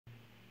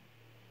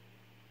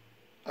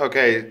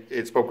Okay,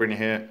 it's Bob Greenyer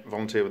here,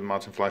 volunteer with the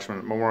Martin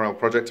Fleischmann Memorial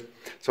Project.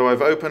 So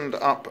I've opened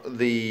up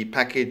the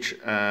package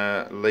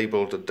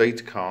labelled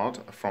data card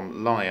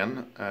from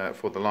Lion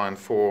for the Lion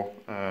 4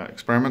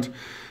 experiment,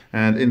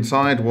 and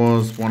inside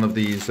was one of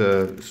these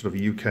sort of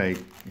UK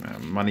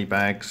money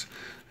bags,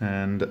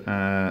 and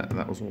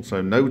that was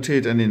also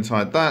noted, and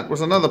inside that was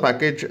another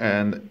package,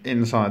 and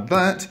inside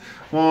that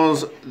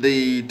was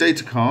the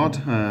data card,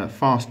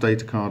 fast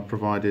data card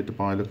provided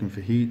by Looking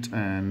for Heat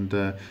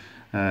and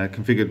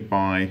configured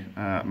by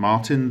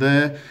Martin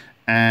there.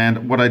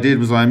 And what I did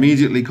was I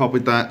immediately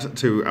copied that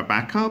to a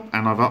backup,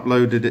 and I've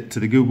uploaded it to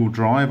the Google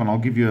Drive, and I'll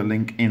give you a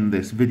link in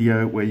this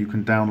video where you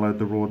can download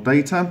the raw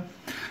data.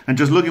 And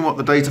just looking what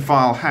the data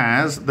file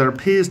has, there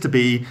appears to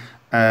be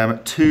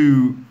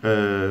two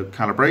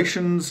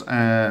calibrations,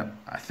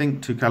 I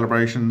think two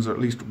calibrations, or at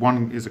least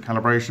one is a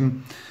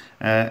calibration,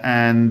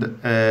 and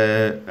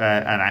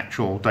an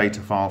actual data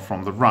file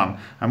from the run.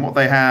 And what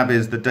they have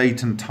is the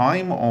date and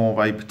time of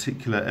a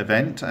particular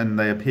event, and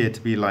they appear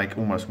to be like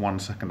almost 1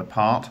 second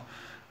apart.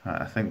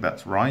 I think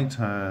that's right.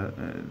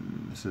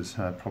 This is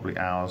probably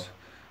hours,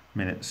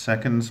 minutes,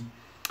 seconds.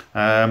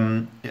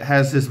 It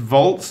has this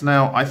volts.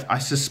 Now I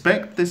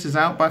suspect this is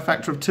out by a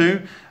factor of 2.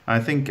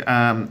 I think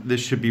this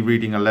should be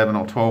reading 11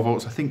 or 12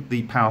 volts. I think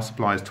the power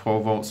supply is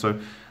 12 volts, so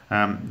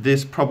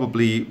this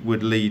probably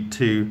would lead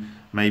to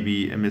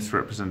maybe a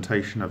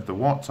misrepresentation of the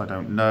watts, I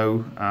don't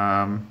know,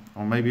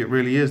 or maybe it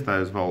really is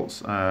those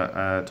volts,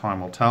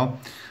 time will tell.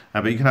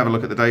 But you can have a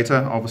look at the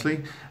data,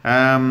 obviously.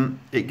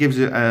 It gives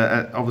you,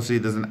 obviously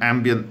there's an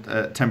ambient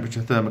temperature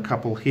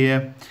thermocouple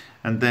here,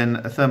 and then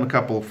a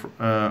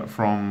thermocouple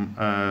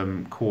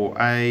from core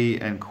A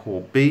and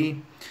core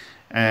B,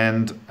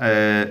 and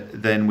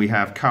then we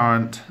have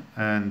current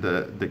and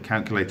the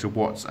calculated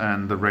watts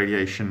and the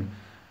radiation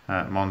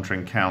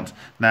monitoring count.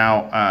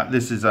 Now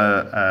this is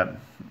a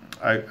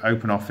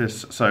open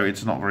office, so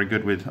it's not very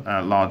good with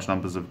large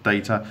numbers of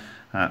data,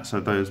 so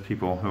those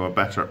people who are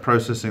better at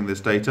processing this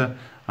data,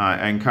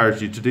 I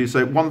encourage you to do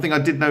so. One thing I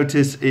did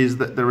notice is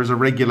that there is a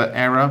regular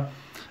error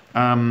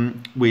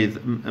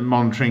with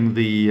monitoring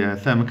the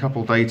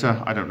thermocouple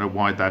data. I don't know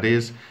why that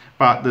is,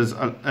 but there's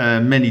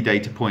many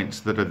data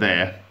points that are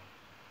there.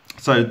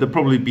 So there'll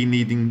probably be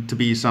needing to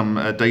be some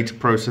data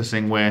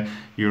processing where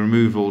you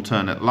remove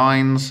alternate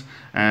lines,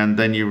 and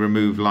then you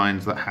remove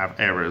lines that have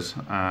errors,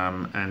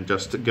 and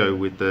just go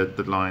with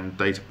the line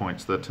data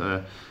points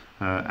that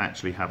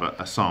actually have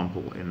a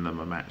sample in them,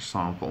 a matched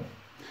sample.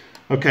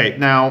 Okay,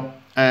 now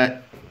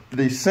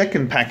the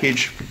second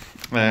package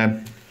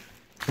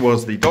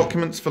was the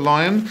documents for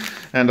Lion,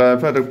 and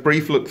I've had a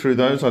brief look through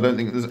those. I don't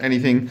think there's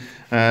anything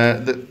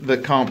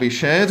that can't be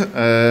shared.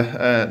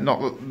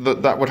 Not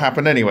that would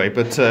happen anyway,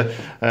 but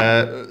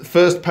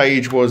first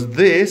page was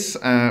this,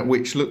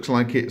 which looks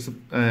like it's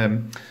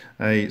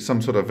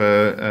some sort of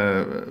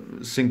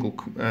a single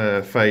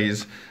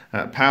phase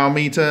power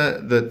meter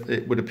that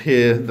it would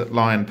appear that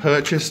Lion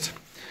purchased.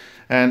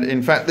 And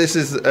in fact, this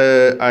is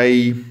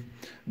a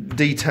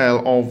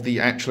detail of the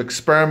actual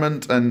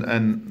experiment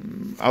and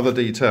other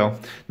detail.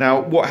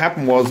 Now, what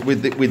happened was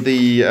with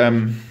the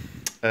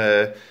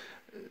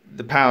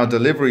power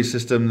delivery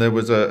system, there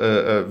was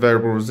a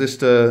variable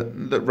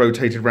resistor that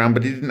rotated around,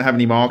 but he didn't have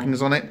any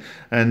markings on it.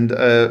 And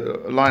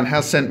Lion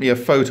has sent me a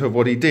photo of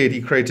what he did.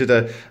 He created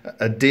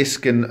a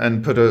disc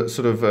and put a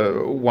sort of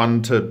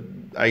 1 to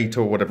 8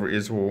 or whatever it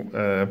is, or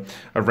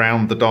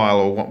around the dial,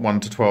 or 1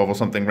 to 12 or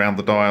something around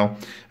the dial,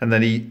 and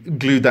then he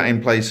glued that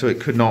in place so it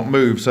could not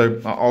move.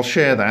 So I'll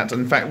share that.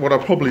 In fact, what I'll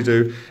probably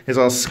do is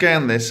I'll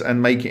scan this and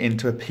make it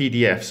into a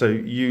PDF, so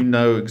you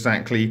know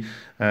exactly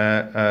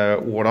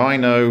what I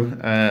know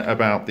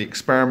about the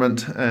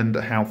experiment and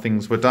how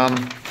things were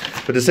done.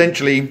 But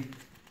essentially,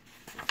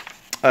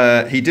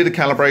 he did a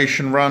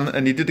calibration run,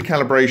 and he did a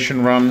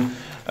calibration run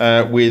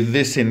with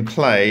this in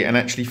play, and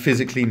actually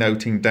physically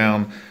noting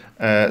down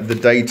the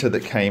data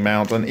that came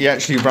out, and he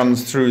actually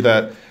runs through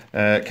that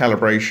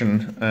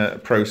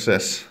calibration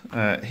process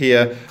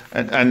here,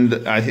 and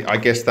I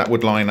guess that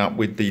would line up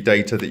with the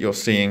data that you're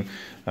seeing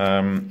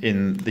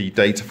in the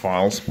data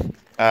files.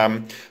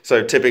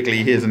 So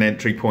typically here's an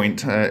entry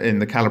point in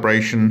the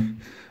calibration,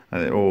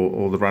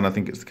 or the run, I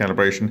think it's the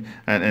calibration,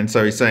 and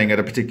so he's saying at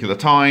a particular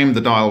time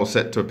the dial was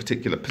set to a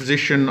particular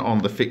position on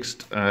the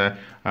fixed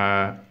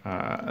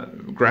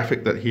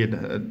graphic that he had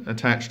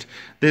attached.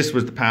 This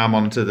was the power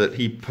monitor that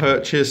he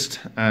purchased,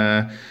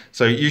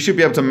 so you should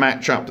be able to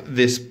match up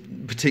this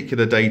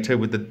particular data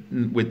with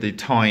the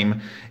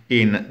time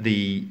in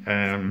the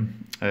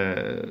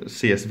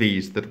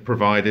CSVs that are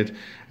provided,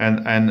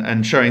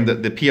 and showing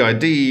that the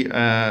PID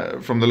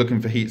from the Looking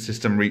for Heat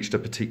system reached a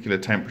particular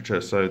temperature.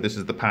 So this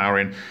is the power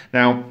in.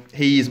 Now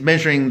he's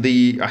measuring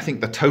I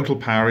think the total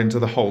power into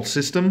the whole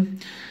system,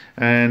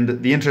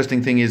 and the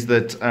interesting thing is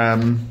that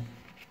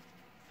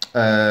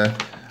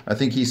I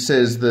think he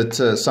says that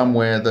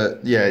somewhere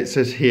that, yeah, it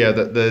says here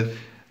that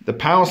the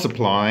power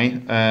supply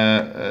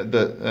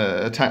that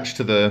attached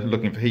to the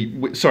Looking for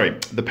Heat, sorry,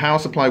 the power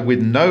supply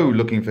with no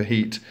Looking for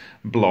Heat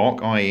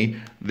block, i.e.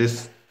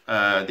 this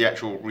the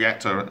actual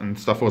reactor and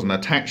stuff wasn't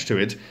attached to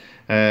it,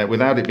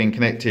 without it being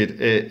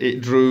connected,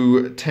 it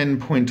drew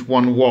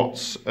 10.1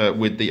 watts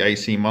with the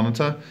AC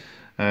monitor.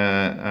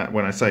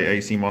 When I say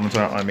AC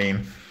monitor, I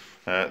mean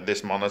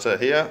this monitor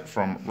here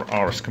from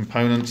RS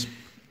Components.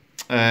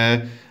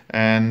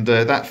 And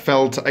that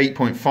fell to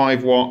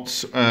 8.5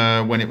 watts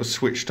when it was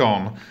switched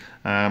on.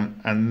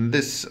 And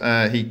this,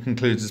 he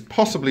concludes, is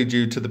possibly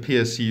due to the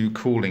PSU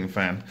cooling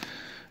fan.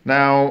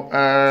 Now,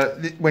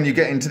 when you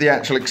get into the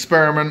actual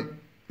experiment,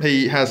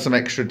 he has some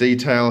extra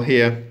detail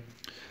here.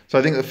 So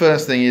I think the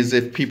first thing is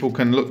if people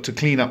can look to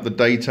clean up the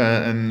data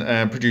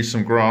and produce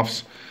some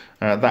graphs,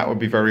 that would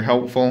be very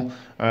helpful.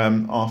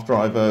 After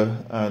I've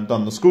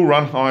done the school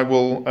run, I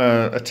will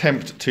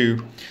attempt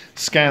to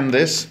scan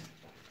this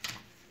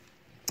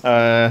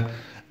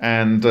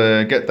and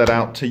get that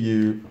out to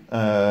you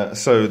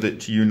so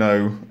that you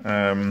know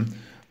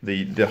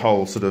the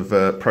whole sort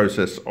of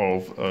process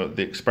of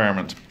the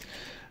experiment.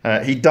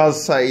 He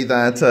does say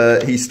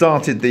that he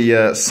started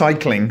the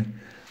cycling,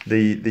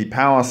 the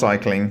power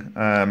cycling,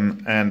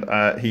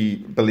 and he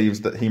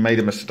believes that he made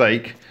a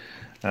mistake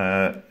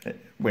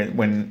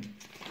when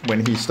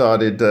he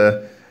started.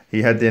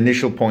 He had the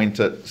initial point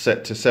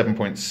set to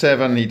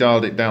 7.7. He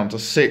dialed it down to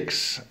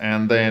 6,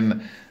 and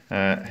then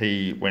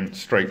he went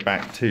straight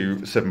back to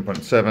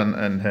 7.7,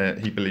 and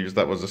he believes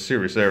that was a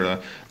serious error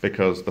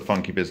because the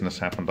funky business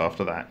happened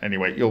after that.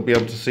 Anyway, you'll be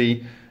able to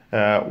see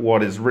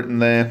what is written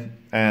there,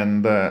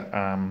 and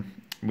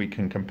we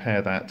can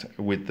compare that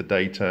with the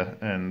data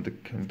and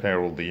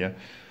compare all the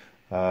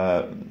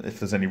if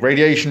there's any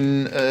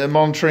radiation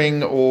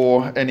monitoring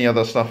or any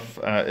other stuff,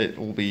 it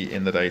will be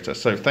in the data.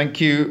 So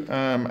thank you,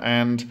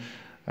 and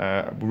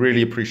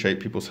really appreciate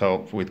people's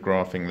help with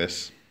graphing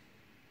this.